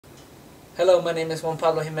Hello, my name is Juan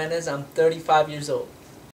Pablo Jimenez. I'm 35 years old.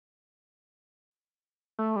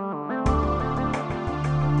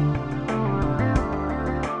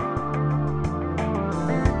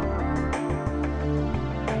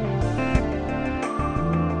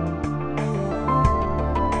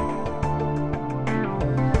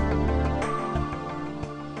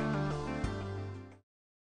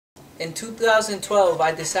 In 2012,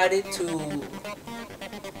 I decided to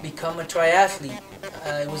become a triathlete.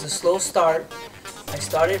 It was a slow start. I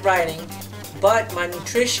started riding, but my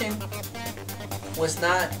nutrition was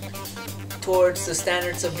not towards the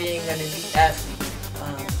standards of being an elite athlete.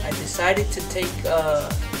 I decided to take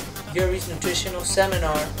Yuri's nutritional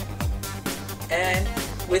seminar, and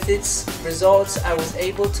with its results, I was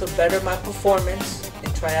able to better my performance in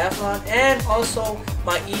triathlon, and also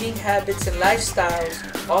my eating habits and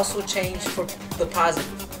lifestyles also changed for the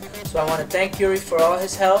positive. So I want to thank Yuri for all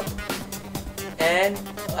his help, and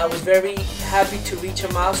I was very happy to reach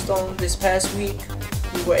a milestone this past week.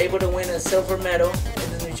 We were able to win a silver medal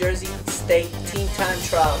in the New Jersey State Team Time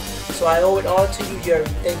Trial. So I owe it all to you, Yuri.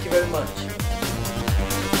 Thank you very much.